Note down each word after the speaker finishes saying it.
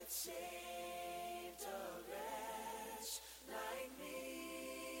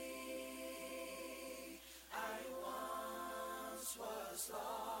was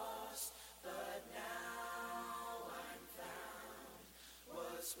lost, but now I'm found.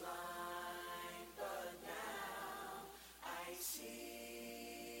 Was blind, but now I see.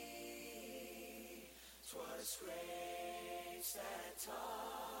 'Twas grace that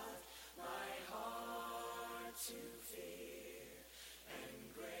taught my heart to fear,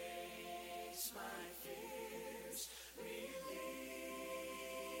 and grace my fears relieved.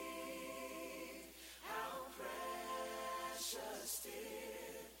 How precious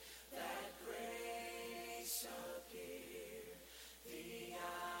did that grace appear, the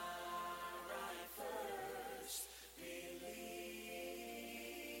hour I first believed.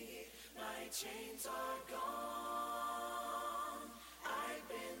 My chains are gone, I've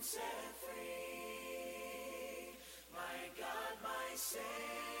been set free. My God, my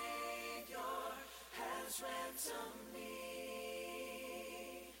Savior has ransomed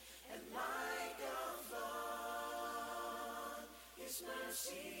me, and like a flood, His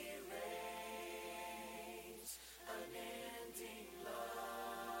mercy reigns. Unending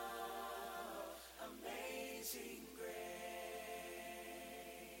love, amazing grace.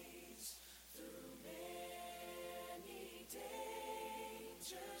 Through many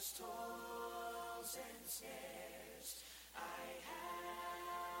dangers, toils, and snares, I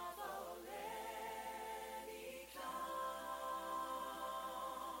have already come.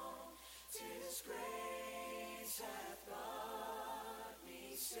 'Tis grace hath brought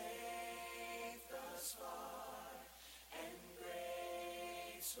me safe thus far, and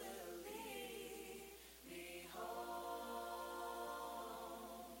grace will lead me home.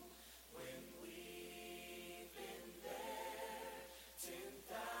 When we've been there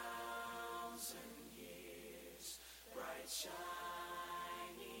 10,000 years, bright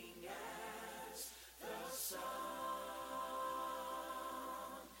shining as the sun,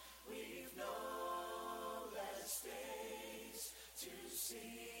 we've no less days to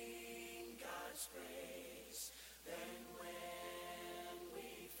sing God's praise than when we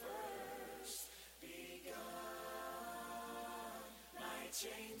first begun. My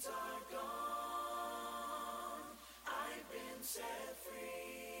chains are gone, I've been set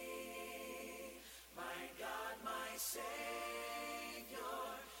free. My God, my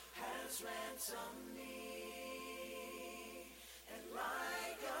Savior has ransomed me, and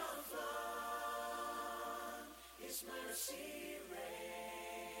like a flood, His mercy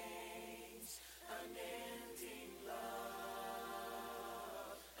reigns. Unending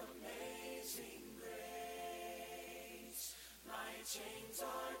love, amazing grace. My chains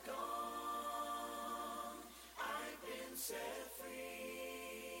are gone, I've been set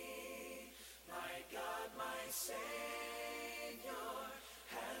free. My God, my Savior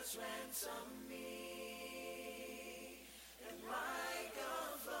has ransomed me, and like a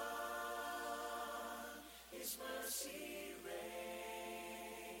flood, His mercy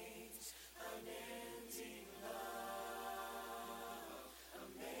reigns. Unending love,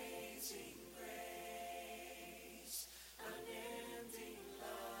 amazing grace. Unending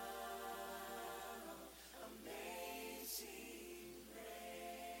love, amazing grace.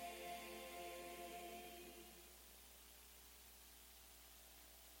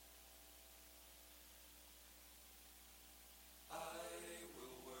 I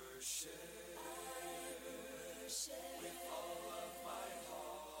will worship with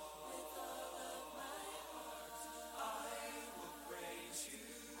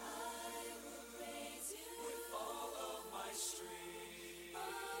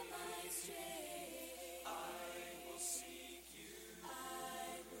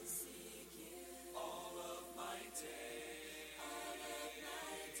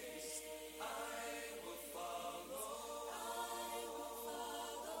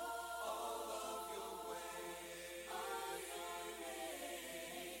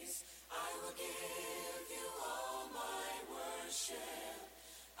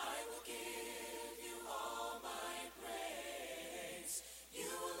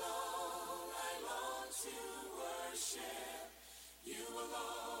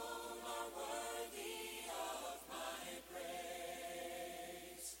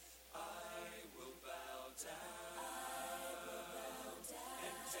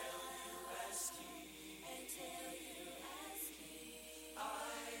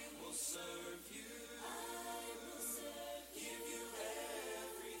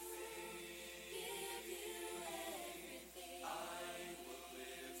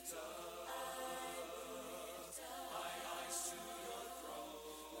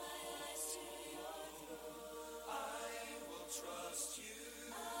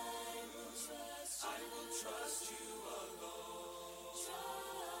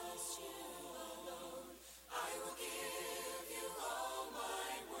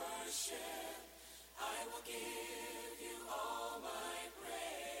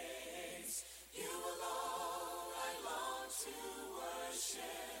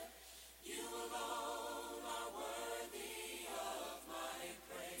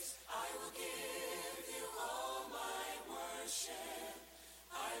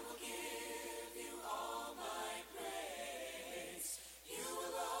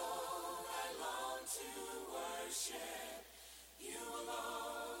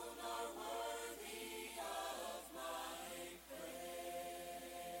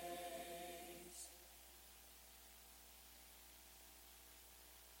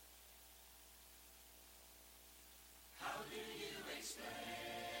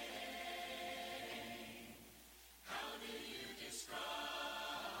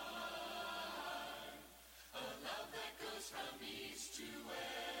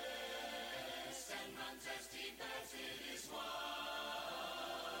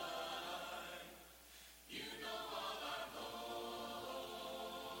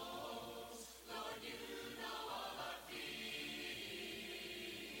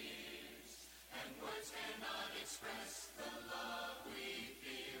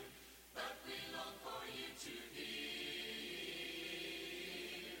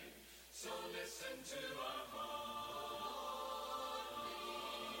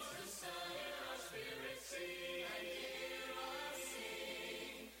see and hear us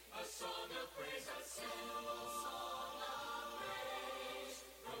sing a song of praise, a song of praise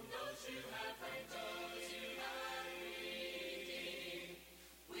from those you have redeemed.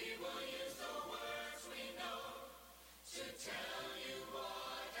 We will use the words we know to tell you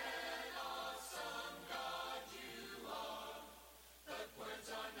what an awesome God you are. But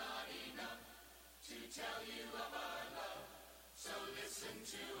words are not enough to tell you of our love, so listen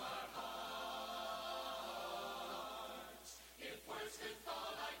to our hearts. If words could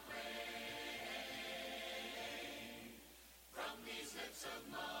fall like rain from these lips of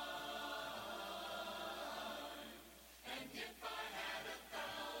mine, and if I had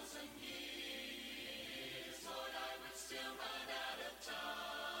 1,000 years, Lord, I would still run out of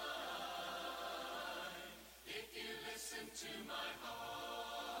time. If you listen to my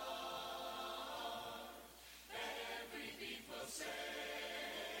heart, every beat will say.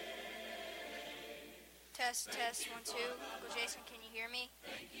 Test, 1, 2. Uncle Jason, can you hear me?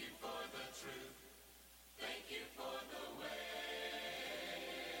 Thank you for the truth. Thank you for the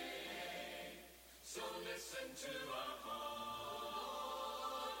way. So listen to our heartbeats.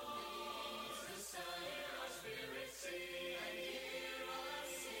 Listen, hear our spirits sing and hear us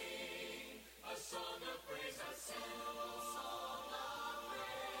sing a song of praise, a song of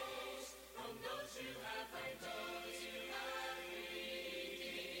praise from those you have redeemed.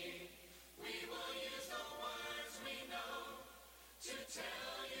 We will use the words we know to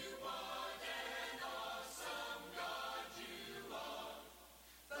tell you what an awesome God you are.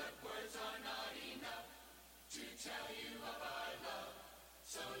 But words are not enough to tell you of our love,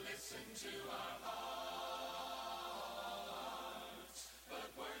 so listen to our hearts. But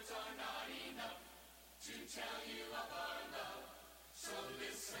words are not enough to tell you of our love, so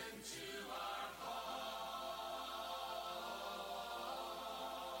listen to our hearts.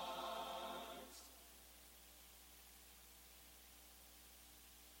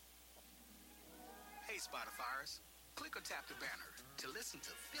 Hey Spotifyers, click or tap the banner to listen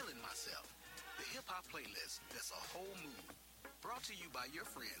to Feeling Myself, the hip-hop playlist that's a whole mood. Brought to you by your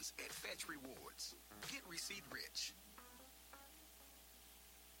friends at Fetch Rewards. Get receipt rich.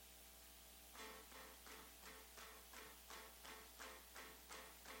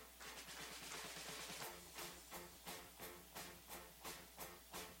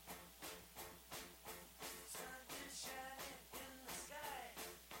 Sun is shining in the sky.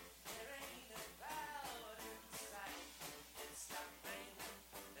 There ain't a cloud in sight. It stopped raining.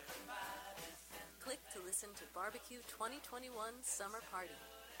 Everybody's in Click to listen to Barbecue 2021 Summer Party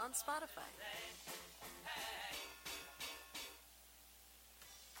on Spotify.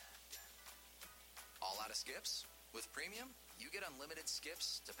 All out of skips? With Premium, you get unlimited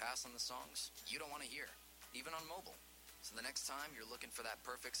skips to pass on the songs you don't want to hear, even on mobile. So the next time you're looking for that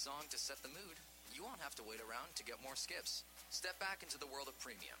perfect song to set the mood, you won't have to wait around to get more skips. Step back into the world of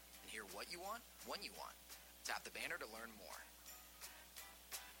Premium and hear what you want, when you want. Tap the banner to learn more.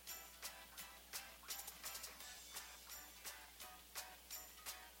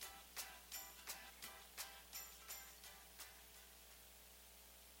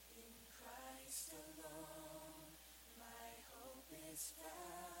 In Christ alone, my hope is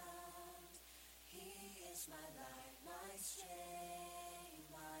found. He is my light, my strength,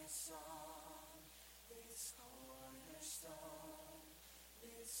 my song. This cornerstone,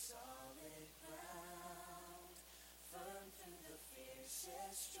 this solid ground, firm through the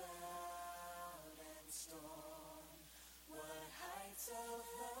fiercest drought and storm. What heights of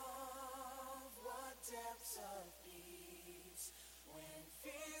love, what depths of peace, when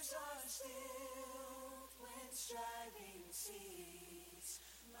fears are stilled, when striving cease.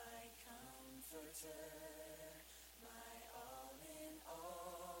 My comforter, my all in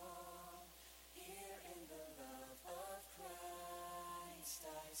all, here in the love of Christ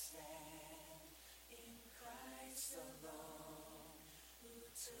I stand. In Christ alone, who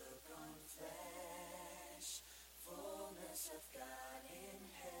took on flesh, fullness of God in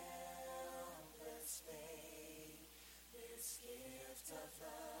helpless babe. This gift of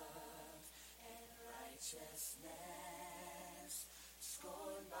love and righteousness,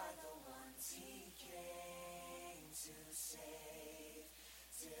 scorned by the ones he came to save.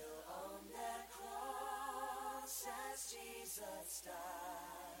 Till on that cross as Jesus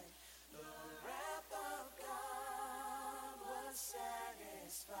died, the wrath of God was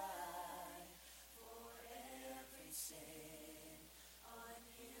satisfied. For every sin on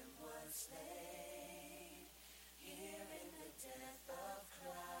him was laid. Here in the death of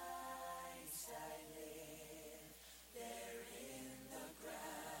Christ I live. There in the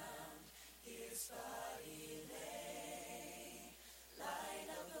ground his body lay. Light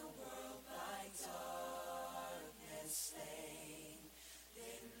of the world, my dark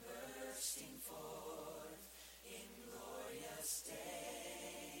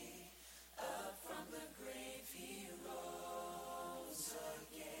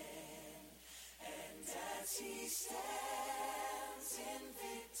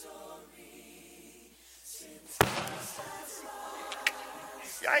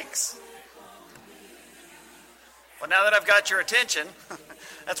Yikes. Well, now that I've got your attention,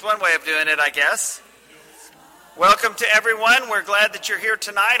 that's one way of doing it, I guess. Welcome to everyone. We're glad that you're here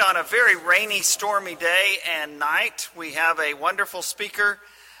tonight on a very rainy, stormy day and night. We have a wonderful speaker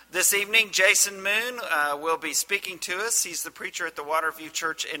this evening. Jason Moon will be speaking to us. He's the preacher at the Waterview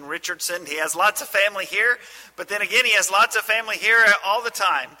Church in Richardson. He has lots of family here, but then again, he has lots of family here all the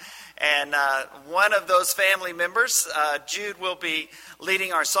time. And one of those family members, Jude, will be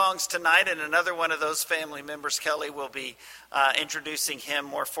leading our songs tonight, and another one of those family members, Kelly, will be introducing him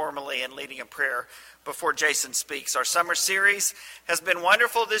more formally and leading a prayer before Jason speaks. Our summer series has been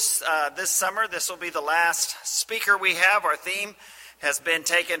wonderful this summer. This will be the last speaker we have. Our theme has been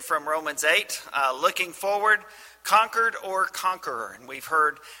taken from Romans 8, looking forward, conquered or conqueror. And we've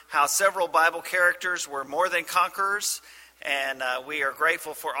heard how several Bible characters were more than conquerors. And we are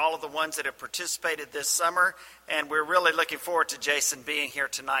grateful for all of the ones that have participated this summer. And we're really looking forward to Jason being here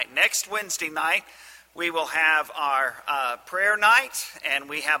tonight. Next Wednesday night, we will have our prayer night. And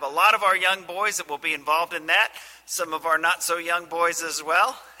we have a lot of our young boys that will be involved in that. Some of our not so young boys as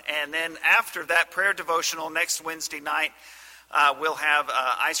well. And then after that prayer devotional next Wednesday night, we'll have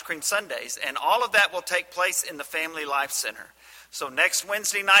ice cream sundaes. And all of that will take place in the Family Life Center. So next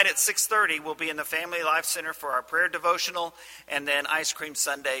Wednesday night at 6:30, we'll be in the Family Life Center for our prayer devotional, and then ice cream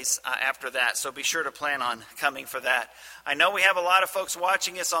sundaes after that. So be sure to plan on coming for that. I know we have a lot of folks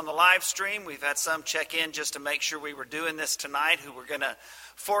watching us on the live stream. We've had some check in just to make sure we were doing this tonight who were going to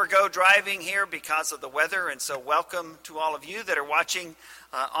forego driving here because of the weather. And so welcome to all of you that are watching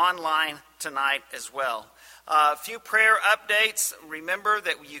online tonight as well. A few prayer updates. Remember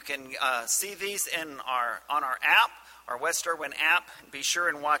that you can see these on our app. Our West Irwin app. Be sure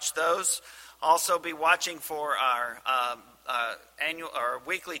and watch those. Also be watching for our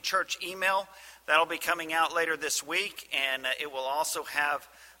weekly church email. That'll be coming out later this week, and it will also have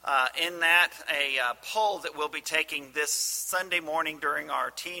in that a poll that we'll be taking this Sunday morning during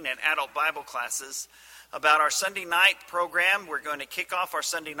our teen and adult Bible classes about our Sunday night program. We're going to kick off our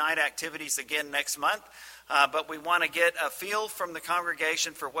Sunday night activities again next month. But we want to get a feel from the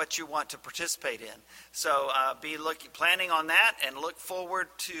congregation for what you want to participate in. So be planning on that and look forward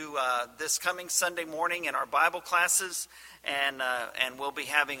to this coming Sunday morning in our Bible classes. And we'll be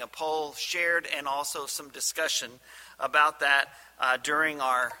having a poll shared and also some discussion about that during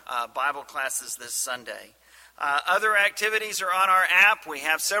our Bible classes this Sunday. Other activities are on our app. We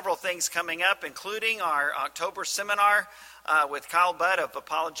have several things coming up, including our October seminar with Kyle Budd of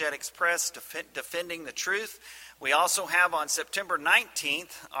Apologetics Press, Defending the Truth. We also have on September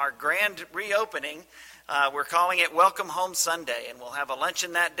 19th our grand reopening. We're calling it Welcome Home Sunday, and we'll have a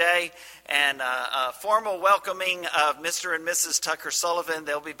luncheon that day and a formal welcoming of Mr. and Mrs. Tucker Sullivan.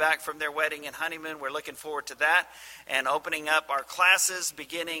 They'll be back from their wedding and honeymoon. We're looking forward to that, and opening up our classes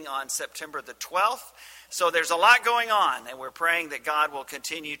beginning on September the 12th. So there's a lot going on, and we're praying that God will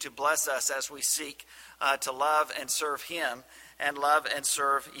continue to bless us as we seek to love and serve Him and love and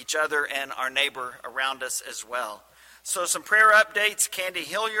serve each other and our neighbor around us as well. So some prayer updates. Candy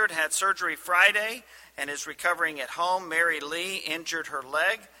Hilliard had surgery Friday and is recovering at home. Mary Lee injured her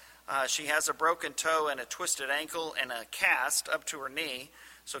leg. She has a broken toe and a twisted ankle and a cast up to her knee.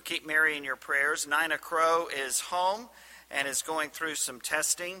 So keep Mary in your prayers. Nina Crow is home and is going through some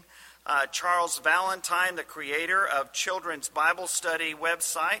testing. Charles Valentine, the creator of Children's Bible Study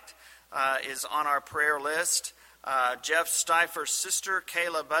website, is on our prayer list. Jeff Stifer's sister,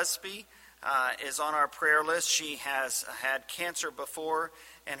 Kayla Busby, is on our prayer list. She has had cancer before,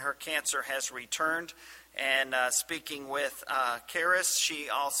 and her cancer has returned. And speaking with Karis, she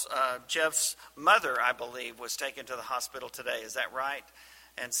also Jeff's mother, I believe, was taken to the hospital today. Is that right?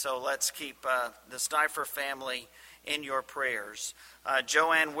 And so let's keep the Stifer family in your prayers.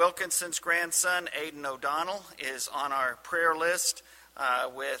 Joanne Wilkinson's grandson, Aiden O'Donnell, is on our prayer list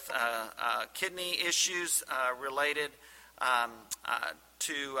with kidney issues related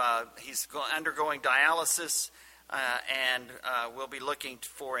to he's undergoing dialysis and will be looking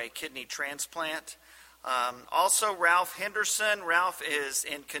for a kidney transplant. Also, Ralph Henderson. Ralph is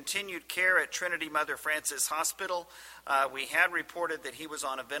in continued care at Trinity Mother Frances Hospital. We had reported that he was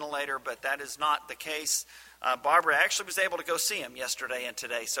on a ventilator, but that is not the case. Barbara actually was able to go see him yesterday and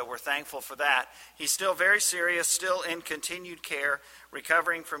today, so we're thankful for that. He's still very serious, still in continued care,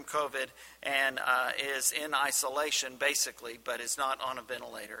 recovering from COVID, and is in isolation basically, but is not on a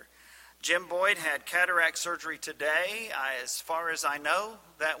ventilator. Jim Boyd had cataract surgery today. As far as I know,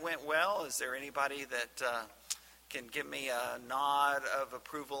 that went well. Is there anybody that can give me a nod of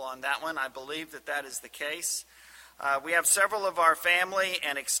approval on that one? I believe that that is the case. We have several of our family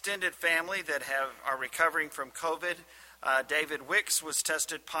and extended family that are recovering from COVID. David Wicks was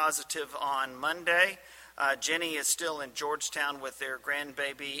tested positive on Monday. Jenny is still in Georgetown with their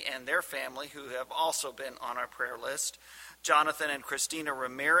grandbaby and their family, who have also been on our prayer list. Jonathan and Christina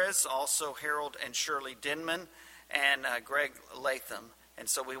Ramirez, also Harold and Shirley Denman, and Greg Latham. And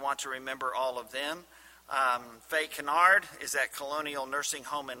so we want to remember all of them. Faye Kennard is at Colonial Nursing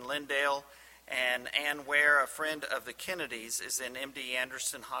Home in Lindale. And Ann Ware, a friend of the Kennedys, is in MD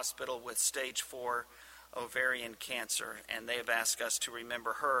Anderson Hospital with stage 4 ovarian cancer. And they have asked us to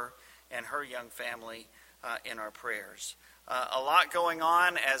remember her and her young family in our prayers. A lot going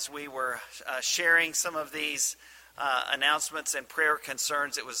on as we were sharing some of these announcements and prayer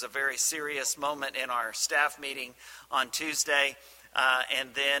concerns. It was a very serious moment in our staff meeting on Tuesday. And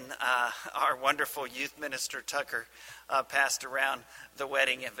then our wonderful youth minister, Tucker, passed around the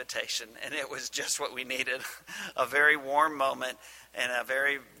wedding invitation. And it was just what we needed, a very warm moment and a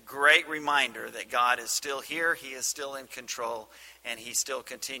very great reminder that God is still here, He is still in control, and He still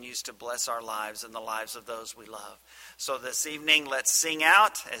continues to bless our lives and the lives of those we love. So this evening, let's sing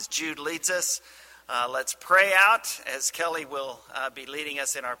out as Jude leads us. Let's pray out as Kelly will be leading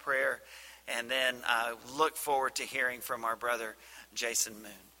us in our prayer. And then look forward to hearing from our brother, Jason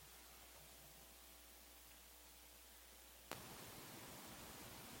Moon.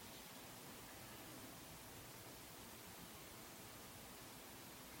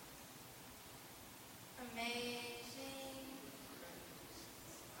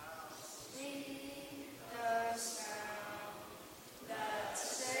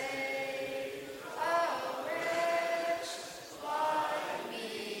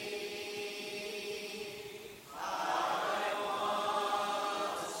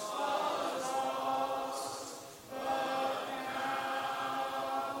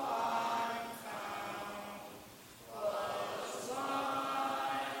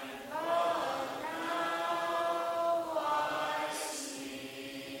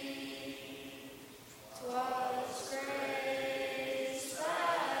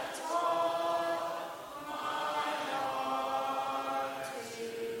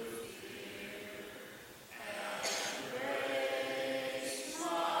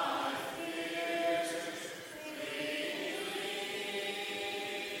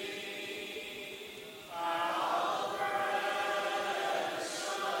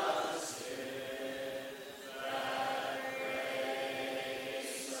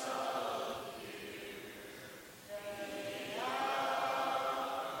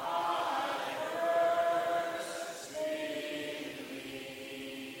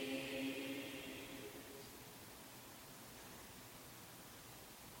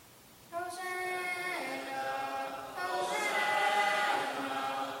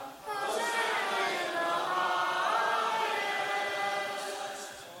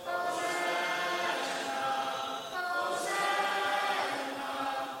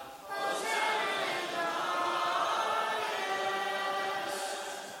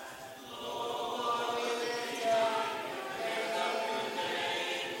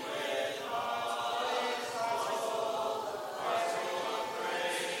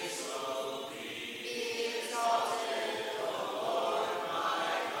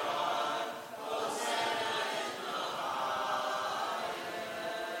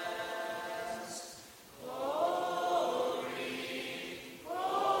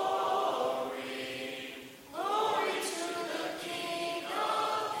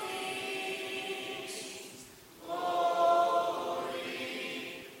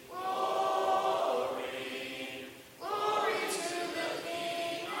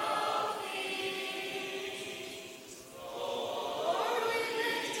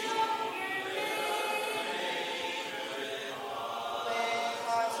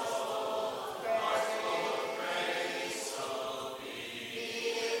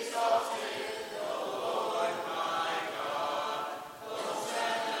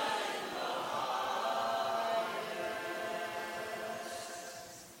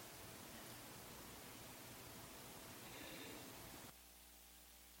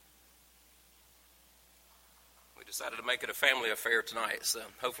 Decided to make it a family affair tonight, so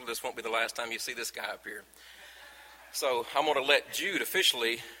hopefully this won't be the last time you see this guy up here. So I'm going to let Jude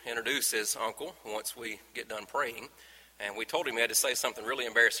officially introduce his uncle once we get done praying, and we told him he had to say something really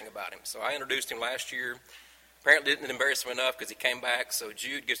embarrassing about him. So I introduced him last year. Apparently didn't embarrass him enough because he came back, so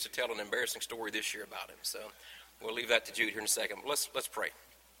Jude gets to tell an embarrassing story this year about him. So we'll leave that to Jude here in a second. But let's pray.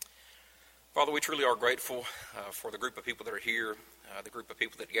 Father, we truly are grateful for the group of people that are here, the group of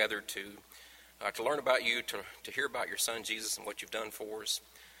people that gathered to learn about you, to hear about your son Jesus and what you've done for us.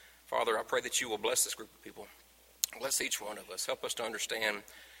 Father, I pray that you will bless this group of people. Bless each one of us. Help us to understand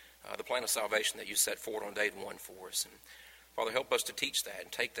the plan of salvation that you set forward on day one for us. And Father, help us to teach that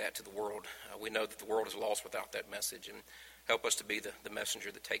and take that to the world. We know that the world is lost without that message, and help us to be the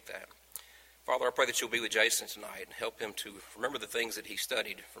messenger that take that. Father, I pray that you'll be with Jason tonight and help him to remember the things that he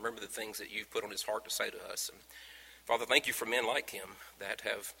studied, remember the things that you've put on his heart to say to us. And Father, thank you for men like him that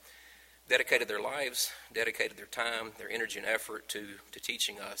have dedicated their lives, dedicated their time, their energy and effort to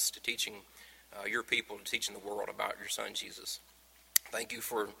teaching us, to teaching your people, to teaching the world about your son, Jesus. Thank you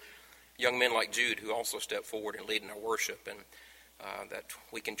for young men like Jude who also step forward and lead in our worship, and that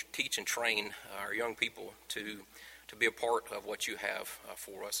we can teach and train our young people to be a part of what you have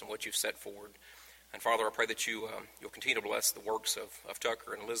for us and what you've set forward. And Father, I pray that you'll continue to bless the works of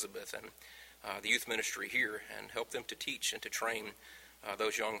Tucker and Elizabeth and the youth ministry here, and help them to teach and to train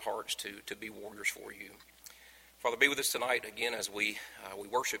those young hearts to be warriors for you. Father, be with us tonight again as we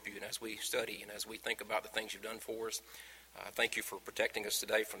worship you and as we study and as we think about the things you've done for us. Thank you for protecting us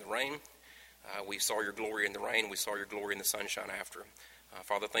today from the rain. We saw your glory in the rain. We saw your glory in the sunshine after.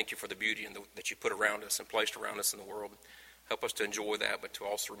 Father, thank you for the beauty that you put around us and placed around us in the world. Help us to enjoy that, but to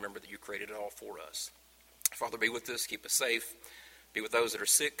also remember that you created it all for us. Father, be with us. Keep us safe. Be with those that are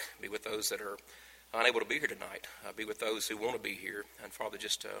sick. Be with those that are unable to be here tonight. Be with those who want to be here. And Father,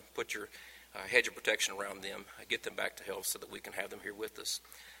 just put your hedge of protection around them. Get them back to health so that we can have them here with us.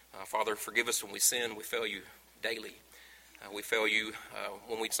 Father, forgive us when we sin. We fail you daily. We fail you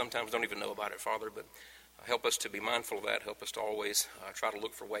when we sometimes don't even know about it, Father, but help us to be mindful of that. Help us to always try to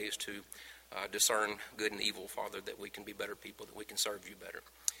look for ways to discern good and evil, Father, that we can be better people, that we can serve you better.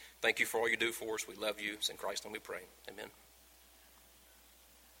 Thank you for all you do for us. We love you. It's in Christ's name we pray. Amen.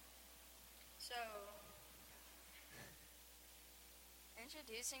 So,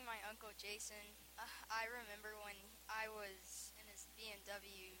 introducing my Uncle Jason, I remember when I was in his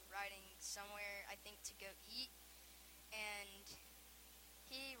BMW riding somewhere, I think to go eat, and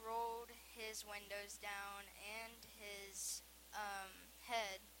he rolled his windows down and his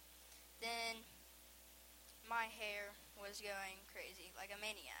head. Then my hair was going crazy like a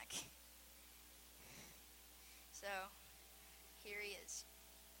maniac. So, here he is.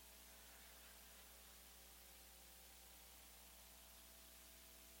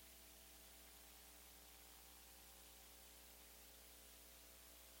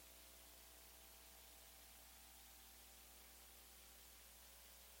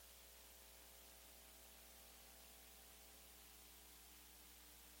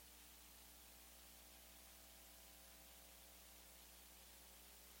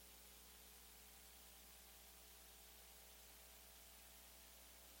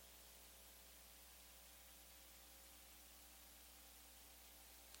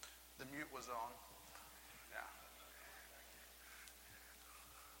 The mute was on. Yeah.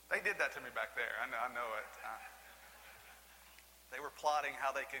 They did that to me back there. I know it. They were plotting how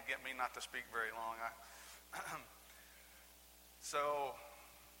they could get me not to speak very long. So,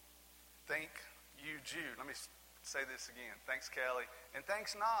 thank you, Jude. Let me say this again. Thanks, Kelly. And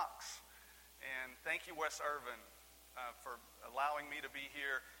thanks, Knox. And thank you, Wes Irvin, for allowing me to be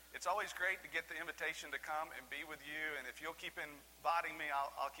here. It's always great to get the invitation to come and be with you, and if you'll keep inviting me,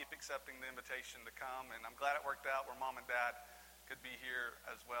 I'll keep accepting the invitation to come, and I'm glad it worked out where Mom and Dad could be here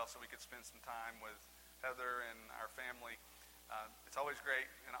as well so we could spend some time with Heather and our family. It's always great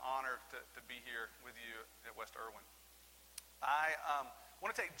and an honor to be here with you at West Irwin. I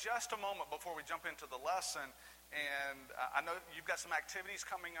want to take just a moment before we jump into the lesson, and I know you've got some activities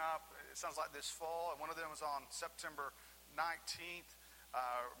coming up. It sounds like this fall, and one of them is on September 19th.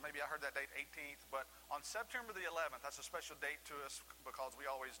 Maybe I heard that date 18th, but on September the 11th, that's a special date to us because we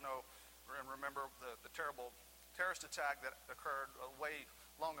always know and remember the terrible terrorist attack that occurred way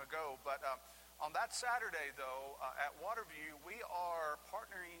long ago. But on that Saturday, though, at Waterview, we are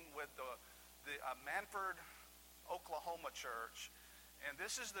partnering with the Manford, Oklahoma church, and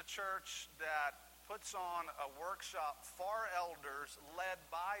this is the church that puts on a workshop for elders, led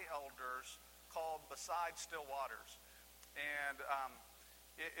by elders, called Beside Still Waters. And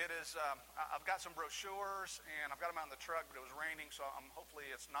it is, I've got some brochures, and I've got them out in the truck, but it was raining, so hopefully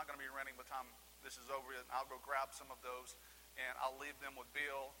it's not going to be raining by the time this is over, and I'll go grab some of those, and I'll leave them with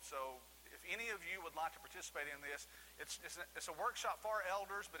Bill. So if any of you would like to participate in this, it's a workshop for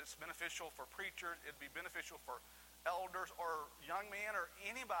elders, but it's beneficial for preachers. It'd be beneficial for elders or young men or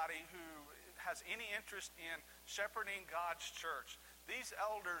anybody who has any interest in shepherding God's church. These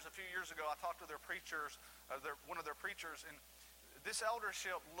elders, a few years ago, I talked to their preachers, one of their preachers, and this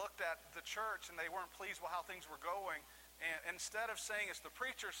eldership looked at the church and they weren't pleased with how things were going. And instead of saying it's the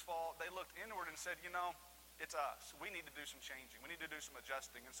preacher's fault, they looked inward and said, it's us. We need to do some changing. We need to do some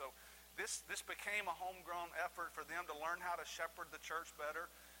adjusting. And so this became a homegrown effort for them to learn how to shepherd the church better.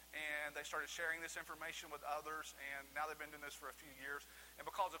 and they started sharing this information with others, and now they've been doing this for a few years. And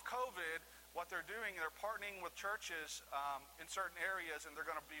because of COVID, what they're doing, they're partnering with churches in certain areas, and they're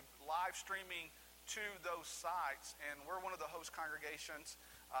going to be live streaming to those sites. And we're one of the host congregations,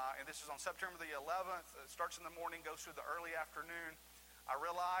 and this is on September the 11th. It starts in the morning, goes through the early afternoon. I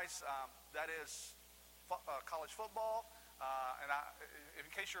realize that is college football, and in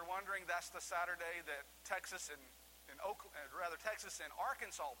case you're wondering, that's the Saturday that Texas and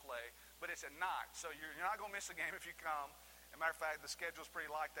Arkansas play, but it's at night, so you're not going to miss a game if you come. As a matter of fact, the schedule's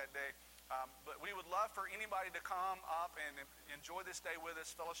pretty light that day. But we would love for anybody to come up and enjoy this day with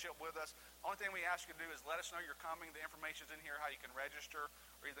us, fellowship with us. Only thing we ask you to do is let us know you're coming. The information's in here, how you can register,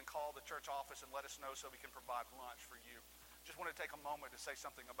 or even call the church office and let us know so we can provide lunch for you. Just want to take a moment to say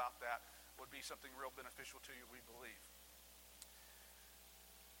something about that. Would be something real beneficial to you, we believe.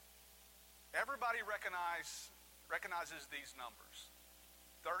 Everybody recognizes these numbers: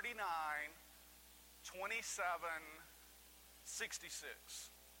 39, 27,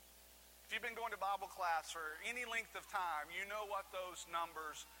 66. If you've been going to Bible class for any length of time, you know what those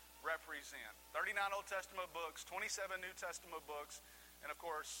numbers represent. 39 Old Testament books, 27 New Testament books, and of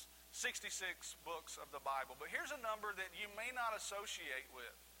course, 66 books of the Bible. But here's a number that you may not associate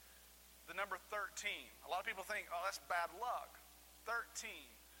with: the number 13. A lot of people think, oh, that's bad luck. 13.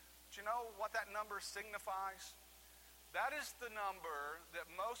 Do you know what that number signifies? That is the number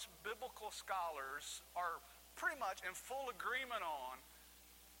that most biblical scholars are pretty much in full agreement on,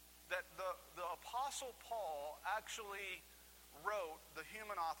 that the Apostle Paul actually wrote, the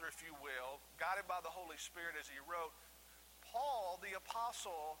human author, if you will, guided by the Holy Spirit as he wrote. Paul, the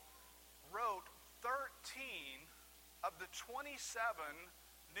Apostle, wrote 13 of the 27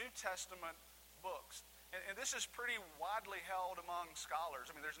 New Testament books. And this is pretty widely held among scholars.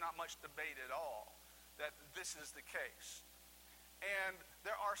 I mean, there's not much debate at all that this is the case. And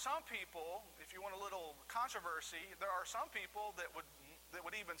there are some people, if you want a little controversy, there are some people that would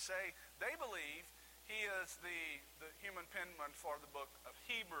even say they believe he is the human penman for the book of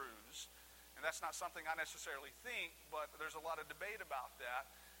Hebrews. And that's not something I necessarily think, but there's a lot of debate about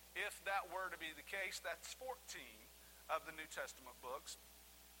that. If that were to be the case, that's 14 of the New Testament books.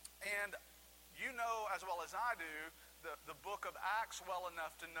 And you know as well as I do the book of Acts well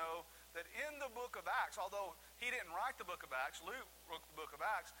enough to know that in the book of Acts, although he didn't write the book of Acts, Luke wrote the book of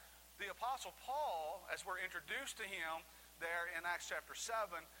Acts, the Apostle Paul, as we're introduced to him there in Acts chapter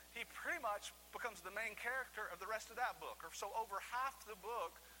 7, he pretty much becomes the main character of the rest of that book. So over half the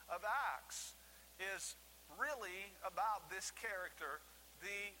book of Acts is really about this character,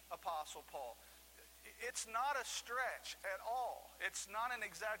 the Apostle Paul. It's not a stretch at all. It's not an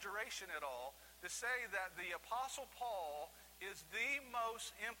exaggeration at all to say that the Apostle Paul is the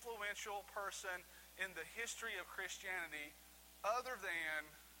most influential person in the history of Christianity other than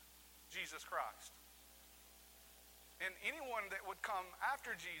Jesus Christ. And anyone that would come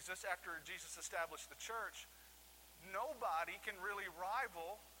after Jesus established the church, nobody can really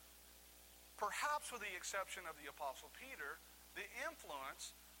rival, perhaps with the exception of the Apostle Peter, the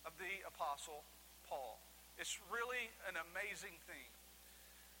influence of the Apostle Paul. It's really an amazing thing.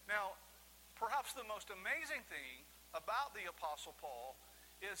 Now, perhaps the most amazing thing about the Apostle Paul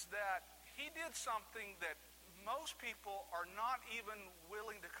is that he did something that most people are not even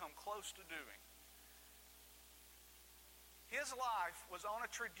willing to come close to doing. His life was on a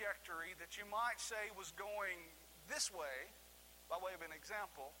trajectory that you might say was going this way, by way of an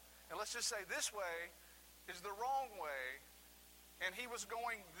example, and let's just say this way is the wrong way, and he was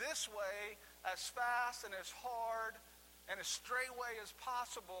going this way as fast and as hard and as straight way as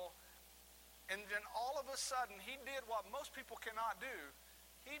possible. And then all of a sudden, he did what most people cannot do.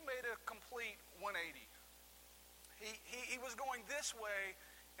 He made a complete 180. He was going this way,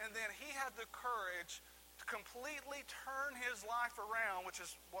 and then he had the courage to completely turn his life around, which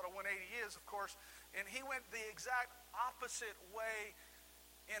is what a 180 is, of course, and he went the exact opposite way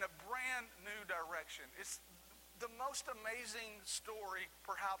in a brand new direction. It's the most amazing story,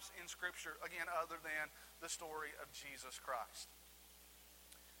 perhaps, in Scripture, again, other than the story of Jesus Christ.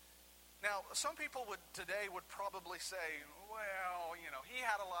 Now, some people today would probably say, well, he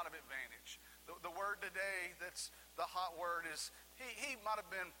had a lot of advantage. The word today that's the hot word is he might have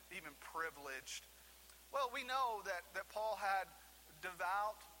been even privileged. Well, we know that Paul had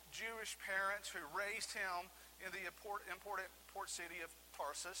devout Jewish parents who raised him in the important port city of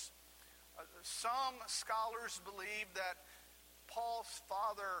Tarsus. Some scholars believe that Paul's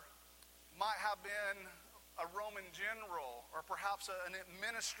father might have been a Roman general or perhaps an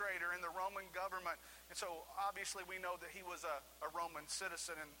administrator in the Roman government. And so obviously we know that he was a Roman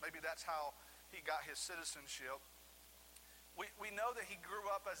citizen, and maybe that's how he got his citizenship. We know that he grew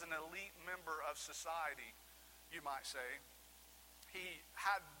up as an elite member of society, you might say. He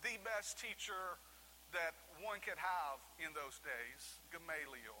had the best teacher that one could have in those days,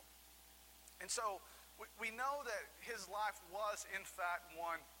 Gamaliel. And so we know that his life was, in fact,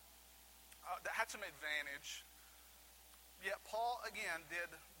 one that had some advantage. Yet Paul, again,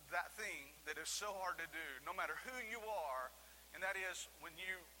 did that thing that is so hard to do, no matter who you are, and that is when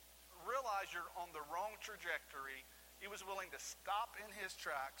you realize you're on the wrong trajectory, he was willing to stop in his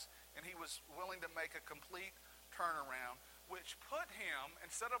tracks, and he was willing to make a complete turnaround, which put him,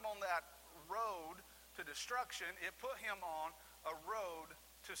 instead of on that road to destruction, it put him on a road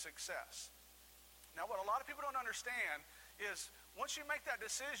to success. Now, what a lot of people don't understand is once you make that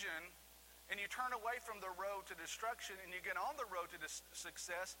decision and you turn away from the road to destruction and you get on the road to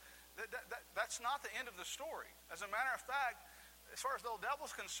success, that's not the end of the story. As a matter of fact, as far as the old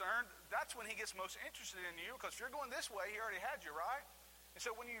devil's concerned, that's when he gets most interested in you, because if you're going this way, he already had you, right? And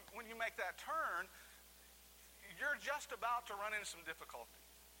so when you make that turn, you're just about to run into some difficulty.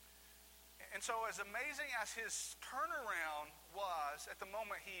 And so as amazing as his turnaround was at the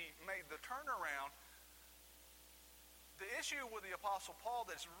moment he made the turnaround, the issue with the Apostle Paul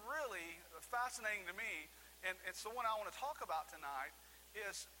that's really fascinating to me, and it's the one I want to talk about tonight,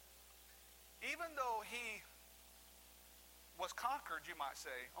 is even though he was conquered, you might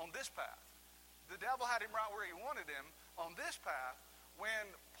say, on this path, the devil had him right where he wanted him on this path, when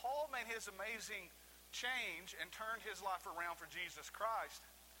Paul made his amazing change and turned his life around for Jesus Christ,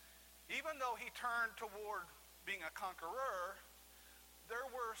 even though he turned toward being a conqueror, there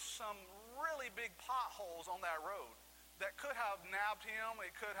were some really big potholes on that road that could have nabbed him,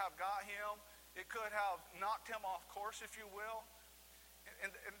 it could have got him, it could have knocked him off course, if you will. And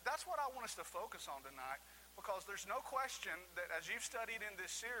that's what I want us to focus on tonight, because there's no question that as you've studied in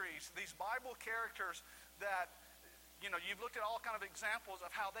this series, these Bible characters that, you know, you've looked at all kind of examples of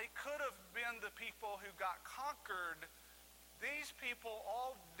how they could have been the people who got conquered. These people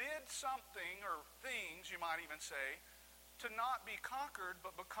all did something, or things, you might even say, to not be conquered,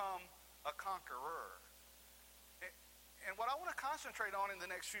 but become a conqueror. And what I want to concentrate on in the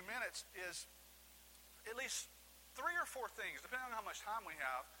next few minutes is at least 3 or 4 things, depending on how much time we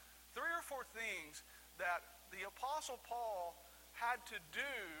have, 3 or 4 things that the Apostle Paul had to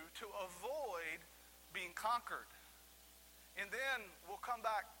do to avoid being conquered. And then we'll come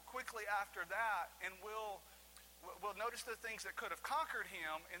back quickly after that, and we'll notice the things that could have conquered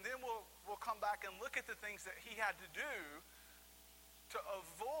him, and then we'll come back and look at the things that he had to do to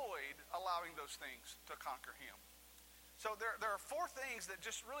avoid allowing those things to conquer him. So there are 4 things that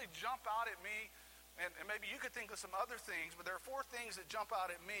just really jump out at me, and maybe you could think of some other things, but there are 4 things that jump out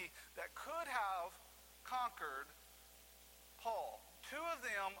at me that could have conquered Paul. 2 of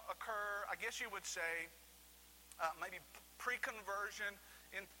them occur, I guess you would say, maybe pre-conversion,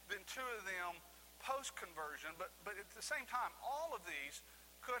 and then 2 of them post-conversion, but at the same time, all of these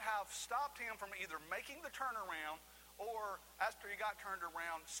could have stopped him from either making the turnaround or, after he got turned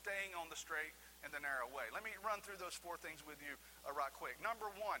around, staying on the straight and the narrow way. Let me run through those 4 things with you right quick.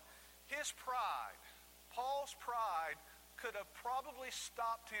 Number 1, his pride. Paul's pride could have probably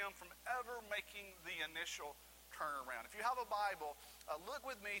stopped him from ever making the initial turnaround. If you have a Bible, look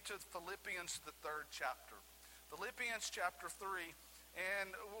with me to Philippians, the 3rd chapter. Philippians chapter 3,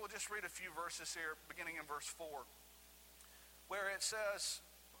 and we'll just read a few verses here, beginning in verse 4, where it says,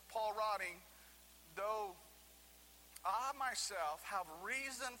 Paul writing, though I myself have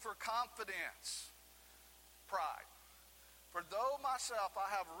reason for confidence, pride. For though myself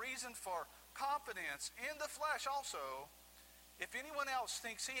I have reason for confidence in the flesh also, if anyone else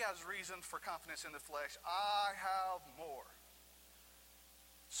thinks he has reason for confidence in the flesh, I have more.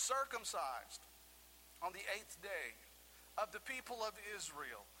 Circumcised on the 8th day, of the people of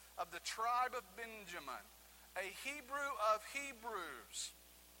Israel, of the tribe of Benjamin, a Hebrew of Hebrews,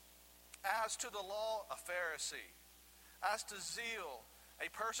 as to the law, a Pharisee, as to zeal, a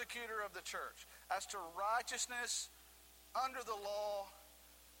persecutor of the church, as to righteousness under the law,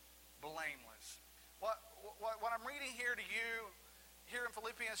 blameless. What I'm reading here to you, here in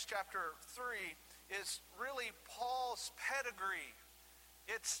Philippians chapter 3, is really Paul's pedigree.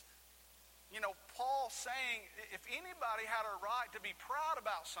 It's, Paul saying, if anybody had a right to be proud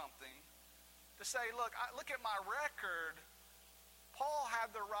about something, to say, look at my record, Paul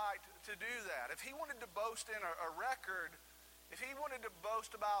had the right to do that. If he wanted to boast in a record, if he wanted to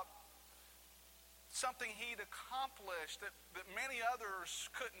boast about something he'd accomplished that many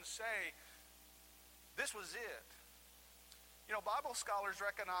others couldn't say, this was it. Bible scholars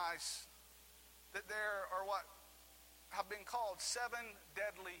recognize that there are what have been called 7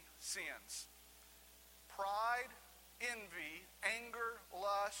 deadly sins. Pride, envy, anger,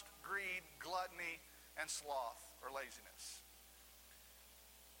 lust, greed, gluttony, and sloth or laziness.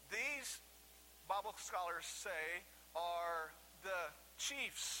 These, Bible scholars say, are the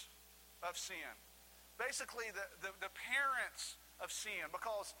chiefs of sin. Basically, the parents of sin,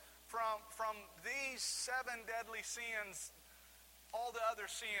 because from these 7 deadly sins, all the other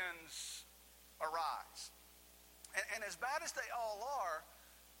sins arise. And as bad as they all are,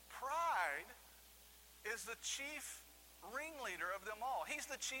 pride is the chief ringleader of them all. He's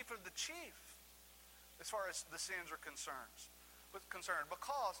the chief of the chief as far as the sins are concerned.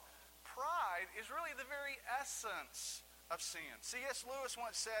 Because pride is really the very essence of sin. C.S. Lewis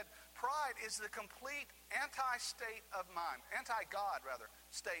once said, pride is the complete anti-God state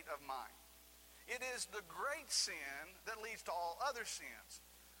of mind. It is the great sin that leads to all other sins,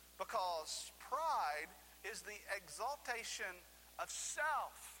 because pride is the exaltation of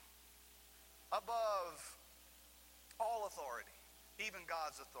self above all authority, even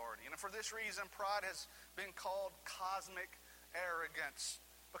God's authority. And for this reason, pride has been called cosmic arrogance,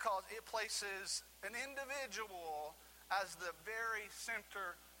 because it places an individual as the very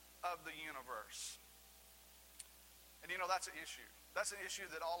center of the universe. And that's an issue. That's an issue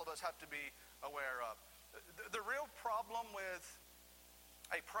that all of us have to be aware of. The real problem with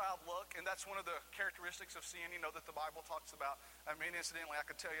a proud look, and that's one of the characteristics of sin, that the Bible talks about. I mean, incidentally, I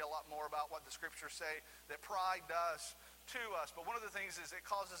could tell you a lot more about what the scriptures say that pride does to us. But one of the things is it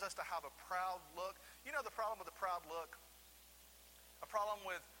causes us to have a proud look. The problem with a proud look, a problem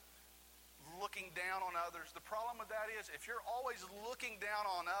with looking down on others, the problem with that is if you're always looking down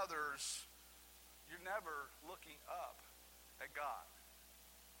on others, you're never looking up at God.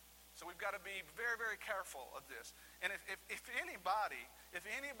 So we've got to be very, very careful of this. And if anybody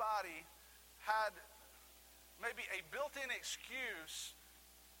had maybe a built-in excuse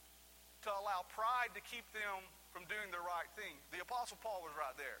to allow pride to keep them from doing the right thing, the Apostle Paul was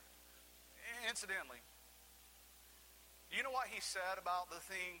right there. Incidentally, you know what he said about the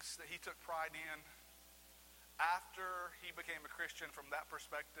things that he took pride in after he became a Christian from that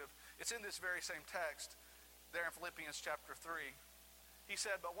perspective? It's in this very same text there in Philippians chapter 3. He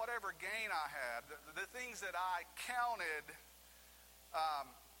said, but whatever gain I had, the things that I counted,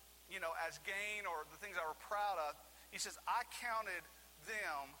 as gain, or the things I were proud of, he says, I counted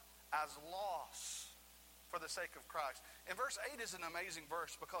them as loss for the sake of Christ. And verse 8 is an amazing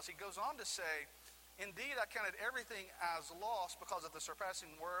verse, because he goes on to say, indeed, I counted everything as loss because of the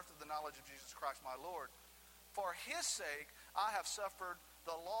surpassing worth of the knowledge of Jesus Christ my Lord. For his sake, I have suffered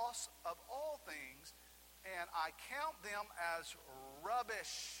the loss of all things, and I count them as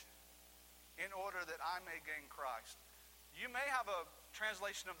rubbish in order that I may gain Christ. You may have a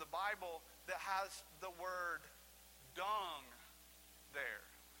translation of the Bible that has the word dung there.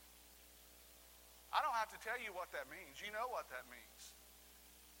 I don't have to tell you what that means. You know what that means.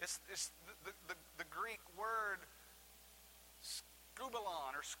 It's the Greek word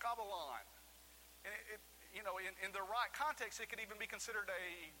skubalon or skabalon. And in the right context, it could even be considered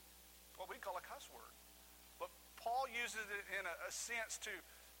what we call a cuss word. But Paul uses it in a sense to,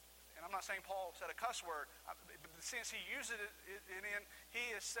 and I'm not saying Paul said a cuss word, but the sense he uses it in,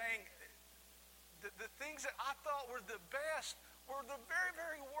 he is saying the things that I thought were the best were the very,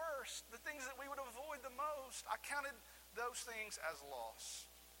 very worst. The things that we would avoid the most, I counted those things as loss.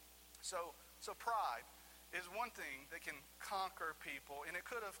 So pride is one thing that can conquer people, and it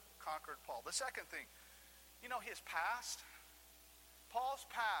could have conquered Paul. The second thing, his past, Paul's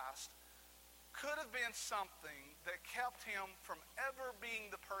past, could have been something that kept him from ever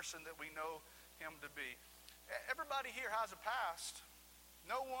being the person that we know him to be. Everybody here has a past.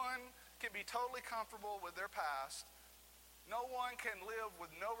 No one can be totally comfortable with their past. No one can live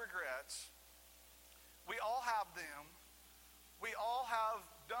with no regrets. We all have them. We all have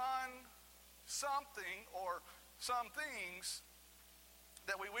done something or some things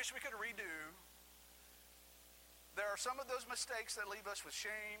that we wish we could redo. There are some of those mistakes that leave us with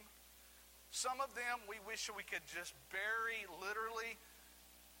shame. Some of them we wish we could just bury literally,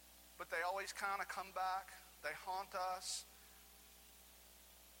 but they always kind of come back. They haunt us.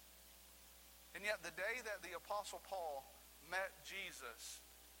 And yet the day that the Apostle Paul met Jesus,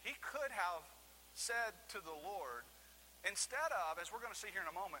 he could have said to the Lord, instead of, as we're going to see here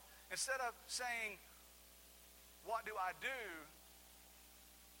in a moment, instead of saying, what do I do?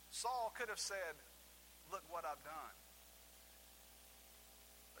 Saul could have said, look what I've done.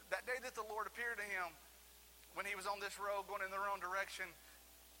 That day that the Lord appeared to him, when he was on this road going in the wrong direction,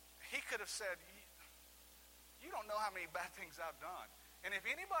 he could have said, you don't know how many bad things I've done. And if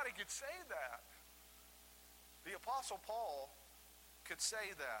anybody could say that, the Apostle Paul could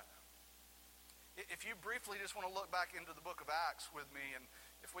say that. If you briefly just want to look back into the book of Acts with me, and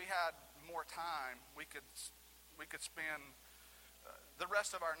if we had more time, we could spend the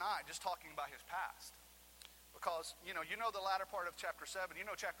rest of our night just talking about his past. Because, you know the latter part of chapter 7. You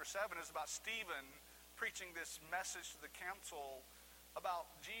know chapter 7 is about Stephen preaching this message to the council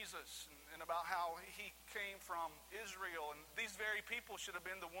about Jesus and about how he came from Israel. And these very people should have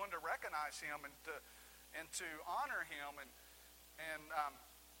been the one to recognize him and to honor him. And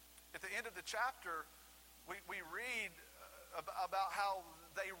at the end of the chapter, we read about how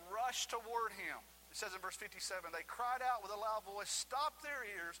they rushed toward him. It says in verse 57, they cried out with a loud voice, stopped their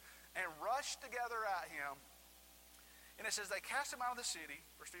ears, and rushed together at him. And it says they cast him out of the city,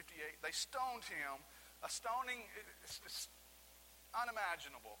 verse 58. They stoned him. A stoning is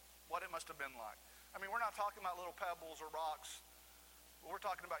unimaginable what it must have been like. I mean, we're not talking about little pebbles or rocks. We're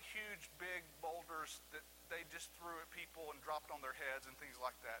talking about huge, big boulders that they just threw at people and dropped on their heads and things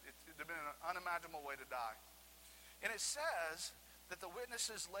like that. It would have been an unimaginable way to die. And it says that the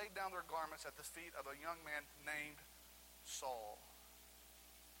witnesses laid down their garments at the feet of a young man named Saul.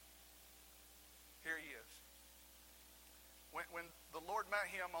 Here he is. When the Lord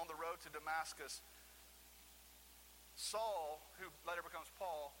met him on the road to Damascus, Saul, who later becomes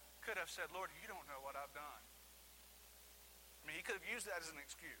Paul, could have said, Lord, you don't know what I've done. I mean, he could have used that as an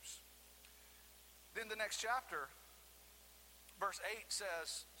excuse. Then the next chapter, verse 8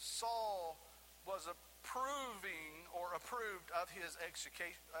 says, Saul was approved of his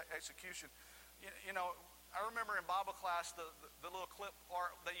execution. You know, I remember in Bible class the little clip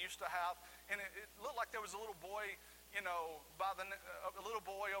art they used to have, and it looked like there was a little boy, a little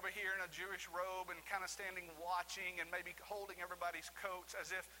boy over here in a Jewish robe and kind of standing watching and maybe holding everybody's coats as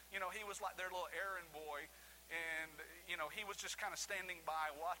if, he was like their little errand boy. And, he was just kind of standing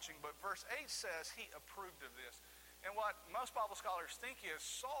by watching. But verse 8 says he approved of this. And what most Bible scholars think is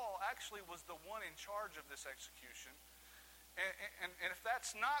Saul actually was the one in charge of this execution. And if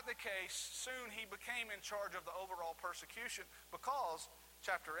that's not the case, soon he became in charge of the overall persecution because,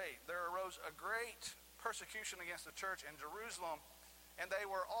 chapter 8, there arose a great persecution against the church in Jerusalem, and they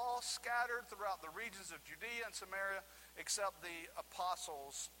were all scattered throughout the regions of Judea and Samaria except the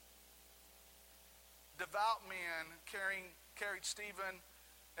apostles. Devout men carried Stephen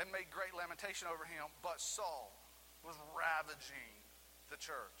and made great lamentation over him, but Saul was ravaging the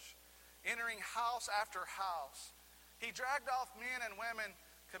church, entering house after house. He dragged off men and women,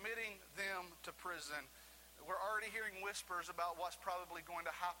 committing them to prison. We're already hearing whispers about what's probably going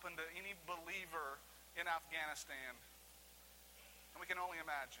to happen to any believer in Afghanistan. And we can only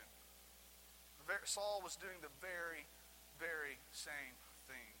imagine. Saul was doing the very, very same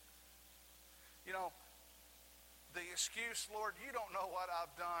thing. The excuse, Lord, you don't know what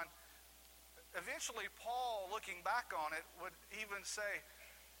I've done. Eventually, Paul, looking back on it, would even say,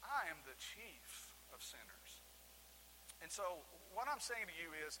 I am the chief of sinners. And so what I'm saying to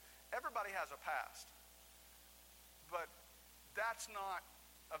you is everybody has a past. But that's not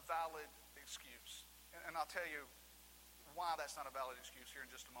a valid excuse. And I'll tell you why that's not a valid excuse here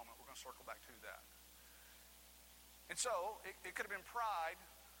in just a moment. We're going to circle back to that. And so it could have been pride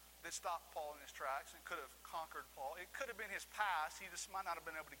that stopped Paul in his tracks and could have conquered Paul. It could have been his past. He just might not have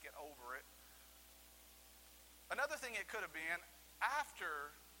been able to get over it. Another thing it could have been,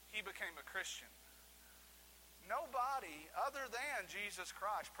 after he became a Christian, nobody other than Jesus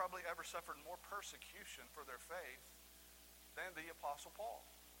Christ probably ever suffered more persecution for their faith than the Apostle Paul.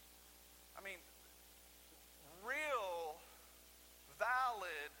 I mean, real,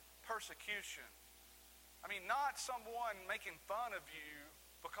 valid persecution. I mean, not someone making fun of you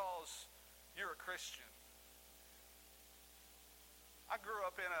because you're a Christian. I grew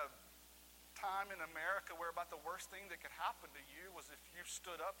up in a time in America where about the worst thing that could happen to you was if you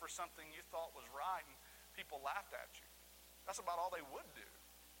stood up for something you thought was right and people laughed at you. That's about all they would do.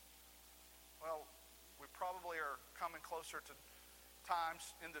 Well, we probably are coming closer to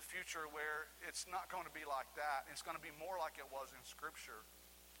times in the future where it's not going to be like that. It's going to be more like it was in Scripture.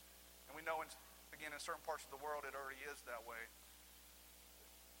 And we know, again, in certain parts of the world it already is that way.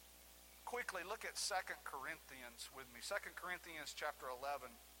 Quickly, look at 2 Corinthians with me. 2 Corinthians chapter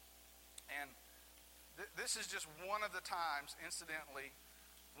 11. And this is just one of the times, incidentally,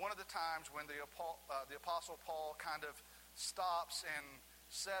 one of the times when the Apostle Paul kind of stops and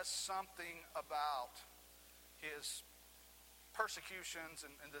says something about his persecutions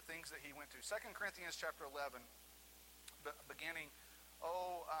and the things that he went through. 2 Corinthians chapter 11, beginning,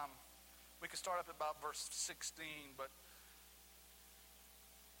 we could start up at about verse 16, but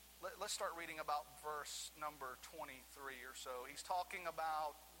let's start reading about verse number 23 or so. He's talking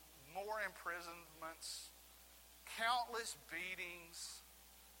about more imprisonments, countless beatings.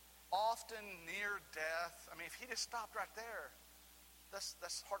 often near death. I mean, if he just stopped right there, that's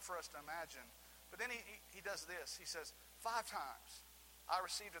hard for us to imagine. But then he does this. He says, 5 times I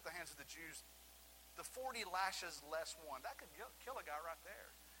received at the hands of the Jews the 40 lashes less one. That could kill a guy right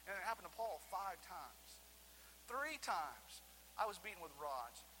there. And it happened to Paul 5 times. 3 times I was beaten with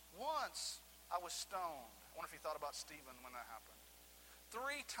rods. Once I was stoned. I wonder if he thought about Stephen when that happened.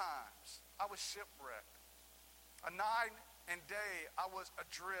 3 times I was shipwrecked. A night and day I was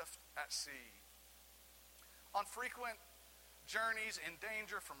adrift at sea. On frequent journeys in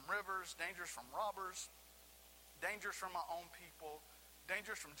danger from rivers, dangers from robbers, dangers from my own people,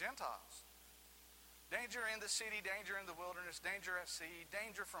 dangers from Gentiles. Danger in the city, danger in the wilderness, danger at sea,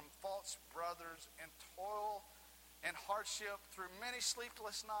 danger from false brothers, and toil and hardship through many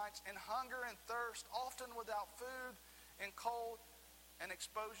sleepless nights, and hunger and thirst, often without food, and cold and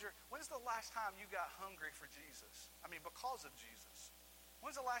exposure. When's the last time you got hungry for Jesus? I mean, because of Jesus.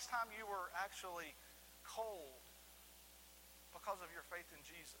 When's the last time you were actually cold because of your faith in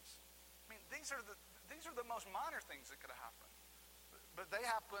Jesus? I mean, these are the most minor things that could have happened. But they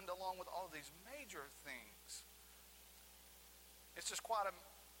happened along with all these major things. It's just quite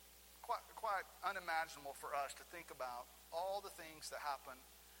unimaginable for us to think about all the things that happen.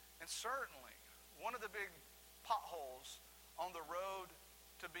 And certainly, one of the big potholes on the road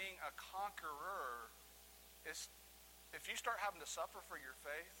to being a conqueror is if you start having to suffer for your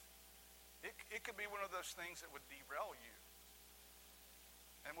faith, it could be one of those things that would derail you.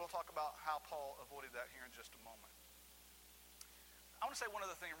 And we'll talk about how Paul avoided that here in just a moment. I want to say one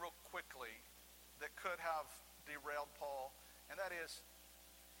other thing real quickly that could have derailed Paul, and that is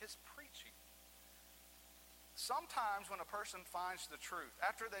his preaching. Sometimes when a person finds the truth,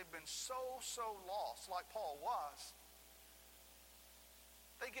 after they've been so lost, like Paul was,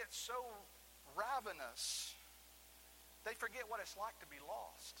 they get so ravenous, they forget what it's like to be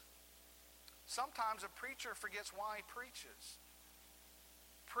lost. Sometimes a preacher forgets why he preaches.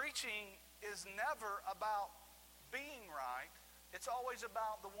 Preaching is never about being right. It's always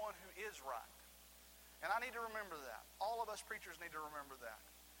about the one who is right. And I need to remember that. All of us preachers need to remember that.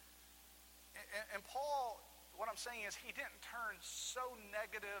 And Paul, what I'm saying is he didn't turn so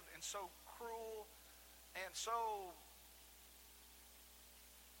negative and so cruel and so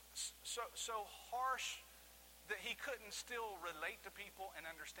harsh that he couldn't still relate to people and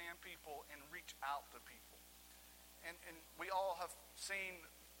understand people and reach out to people. And we all have seen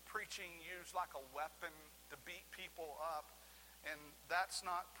preaching used like a weapon to beat people up. And that's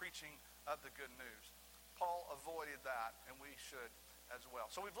not preaching of the good news. Paul avoided that, and we should as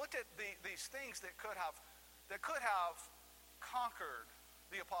well. So we've looked at these things that could have conquered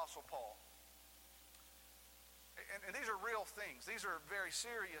the Apostle Paul. And these are real things. These are very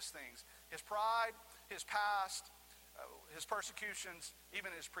serious things. His pride, his past, his persecutions, even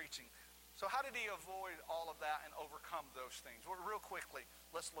his preaching. So how did he avoid all of that and overcome those things? Well, real quickly,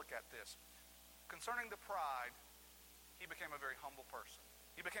 let's look at this. Concerning the pride, he became a very humble person.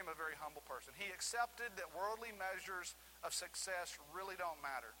 He became a very humble person. He accepted that worldly measures of success really don't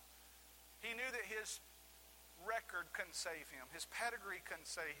matter. He knew that his record couldn't save him. His pedigree couldn't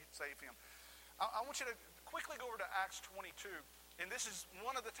save him. I want you to quickly go over to Acts 22. And this is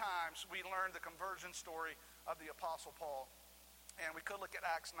one of the times we learned the conversion story of the Apostle Paul. And we could look at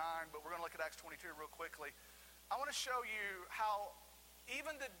Acts 9, but we're going to look at Acts 22 real quickly. I want to show you how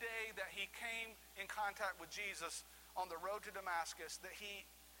even the day that he came in contact with Jesus on the road to Damascus, that he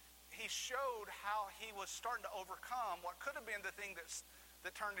showed how he was starting to overcome what could have been the thing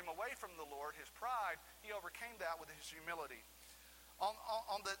that turned him away from the Lord, his pride. He overcame that with his humility.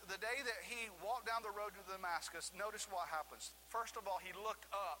 On the day that he walked down the road to Damascus, notice what happens. First of all, he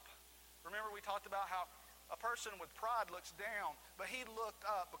looked up. Remember we talked about how a person with pride looks down, but he looked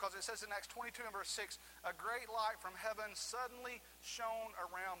up because it says in Acts 22 and verse 6, a great light from heaven suddenly shone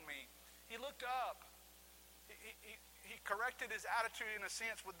around me. He looked up. He corrected his attitude in a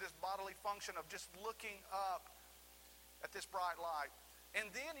sense with this bodily function of just looking up at this bright light. And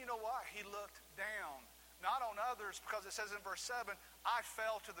then, you know what? He looked down. Not on others, because it says in verse 7, I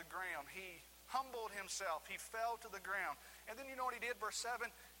fell to the ground. He humbled himself. He fell to the ground. And then you know what he did? Verse 7,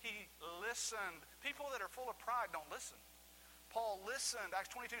 he listened. People that are full of pride don't listen. Paul listened.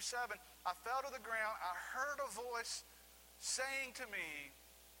 Acts 22:7, I fell to the ground. I heard a voice saying to me,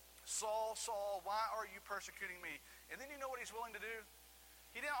 Saul, Saul, why are you persecuting me? And then you know what he's willing to do?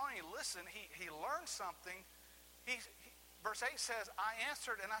 He didn't only listen, he learned something. Verse 8 says, I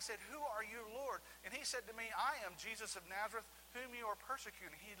answered and I said, who are you, Lord? And he said to me, I am Jesus of Nazareth, whom you are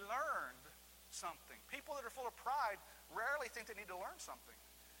persecuting. He learned something. People that are full of pride rarely think they need to learn something.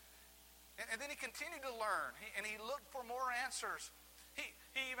 And then he continued to learn, and he looked for more answers.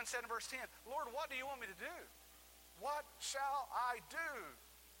 He even said in verse 10, Lord, what do you want me to do? What shall I do?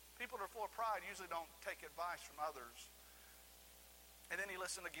 People that are full of pride usually don't take advice from others. And then he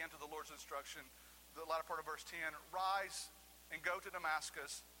listened again to the Lord's instruction, the latter part of verse 10, rise and go to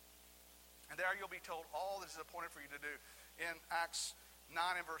Damascus, and there you'll be told all that is appointed for you to do. In Acts 9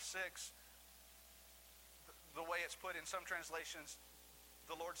 and verse 6, the way it's put in some translations,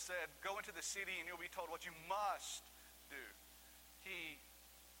 the Lord said, go into the city and you'll be told what you must do. He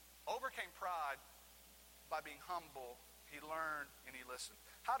overcame pride by being humble. He learned and he listened.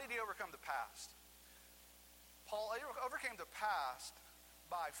 How did he overcome the past? Paul overcame the past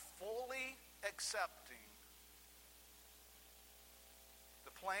by fully accepting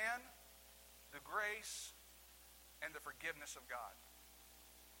the plan, the grace, and the forgiveness of God.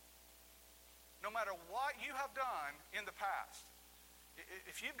 No matter what you have done in the past,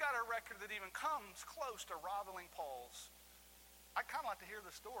 if you've got a record that even comes close to rivaling Paul's, I'd kind of like to hear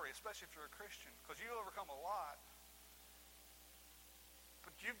the story, especially if you're a Christian, because you overcome a lot.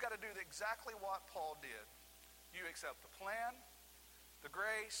 But you've got to do exactly what Paul did. You accept the plan, the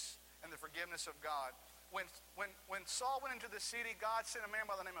grace, and the forgiveness of God. When Saul went into the city, God sent a man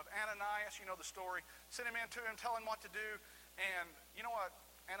by the name of Ananias, you know the story, sent him in to him, tell him what to do. And you know what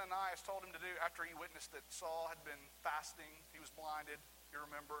Ananias told him to do after he witnessed that Saul had been fasting? He was blinded, you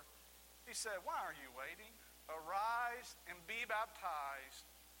remember. He said, why are you waiting? Arise and be baptized,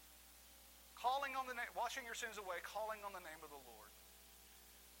 calling on the name, washing your sins away, calling on the name of the Lord.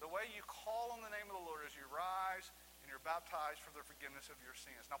 The way you call on the name of the Lord is you rise and you're baptized for the forgiveness of your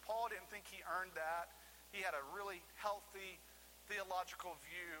sins. Now, Paul didn't think he earned that. He had a really healthy theological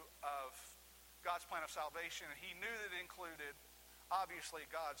view of God's plan of salvation. He knew that it included, obviously,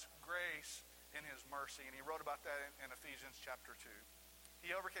 God's grace and his mercy. And he wrote about that in Ephesians chapter 2.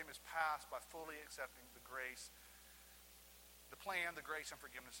 He overcame his past by fully accepting the grace, the plan, the grace, and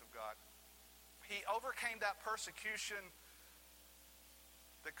forgiveness of God. He overcame that persecution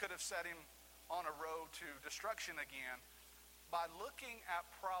that could have set him on a road to destruction again by looking at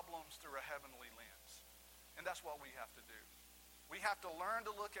problems through a heavenly lens. And that's what we have to do. We have to learn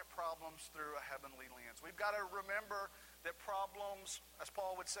to look at problems through a heavenly lens. We've got to remember that problems, as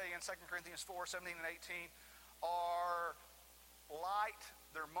Paul would say in 2 Corinthians 4, 17 and 18, are light,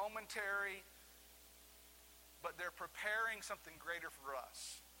 they're momentary, but they're preparing something greater for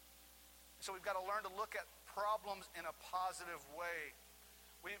us. So we've got to learn to look at problems in a positive way.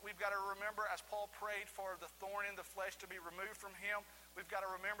 We've got to remember, as Paul prayed for the thorn in the flesh to be removed from him, we've got to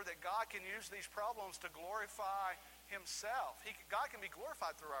remember that God can use these problems to glorify himself. God can be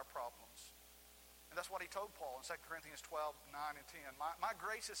glorified through our problems. And that's what he told Paul in 2 Corinthians 12, 9 and 10. My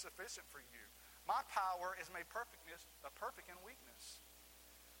grace is sufficient for you. My power is made perfect in weakness.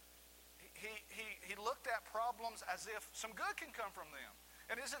 He looked at problems as if some good can come from them.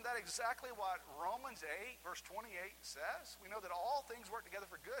 And isn't that exactly what Romans 8, verse 28 says? We know that all things work together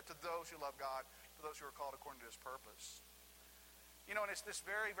for good to those who love God, to those who are called according to his purpose. You know, and it's this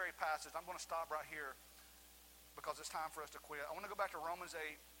very, very passage. I'm going to stop right here because it's time for us to quit. I want to go back to Romans 8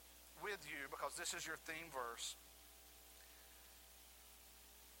 with you because this is your theme verse.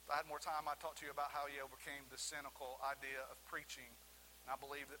 If I had more time, I'd talk to you about how he overcame the cynical idea of preaching. And I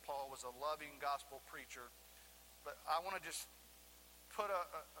believe that Paul was a loving gospel preacher. But I want to just put a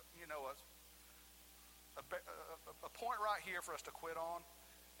point right here for us to quit on,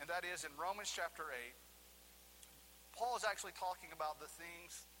 and that is in Romans chapter 8. Paul is actually talking about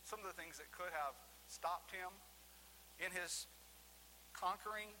some of the things that could have stopped him in his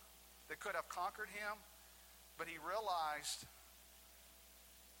conquering, that could have conquered him, but he realized,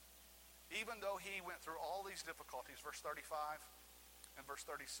 even though he went through all these difficulties, verse 35 and verse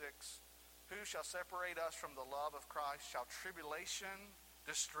 36, who shall separate us from the love of Christ? Shall tribulation,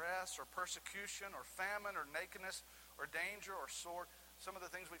 distress, or persecution, or famine, or nakedness, or danger, or sword? Some of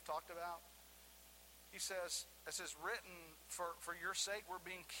the things we've talked about. He says, as is written, for your sake we're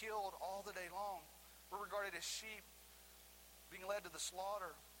being killed all the day long. We're regarded as sheep being led to the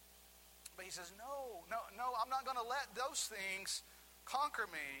slaughter. But he says, no, I'm not going to let those things conquer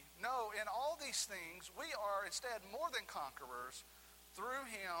me. No, in all these things we are instead more than conquerors through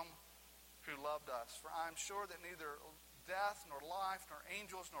him who loved us. For I am sure that neither death, nor life, nor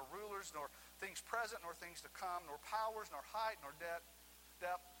angels, nor rulers, nor things present, nor things to come, nor powers, nor height, nor depth,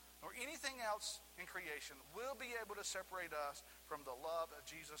 nor anything else in creation will be able to separate us from the love of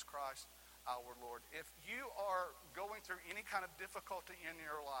Jesus Christ our Lord. If you are going through any kind of difficulty in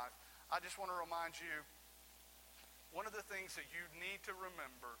your life, I just want to remind you, one of the things that you need to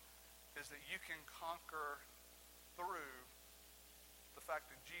remember is that you can conquer through the the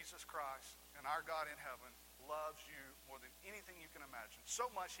fact that Jesus Christ and our God in heaven loves you more than anything you can imagine. So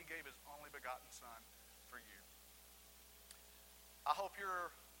much he gave his only begotten Son for you. I hope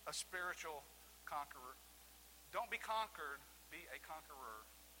you're a spiritual conqueror. Don't be conquered, be a conqueror.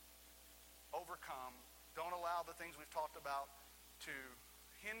 Overcome. Don't allow the things we've talked about to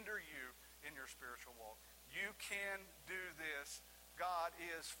hinder you in your spiritual walk. You can do this. God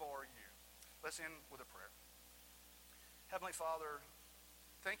is for you. Let's end with a prayer. Heavenly Father,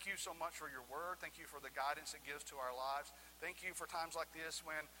 thank you so much for your word. Thank you for the guidance it gives to our lives. Thank you for times like this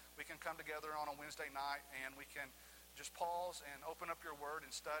when we can come together on a Wednesday night and we can just pause and open up your word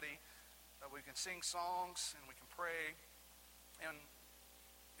and study. We can sing songs and we can pray. And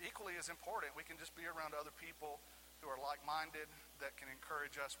equally as important, we can just be around other people who are like-minded that can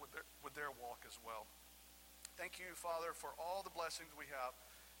encourage us with their walk as well. Thank you, Father, for all the blessings we have.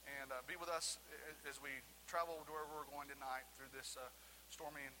 And be with us as we travel to wherever we're going tonight through this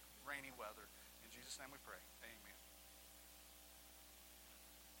stormy and rainy weather. In Jesus' name we pray. Amen.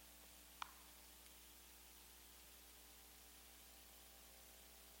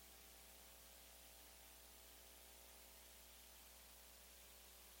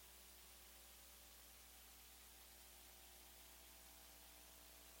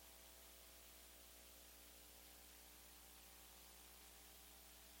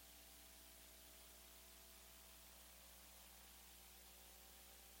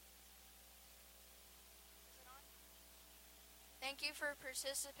 Thank you for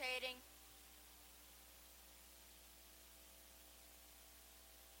participating.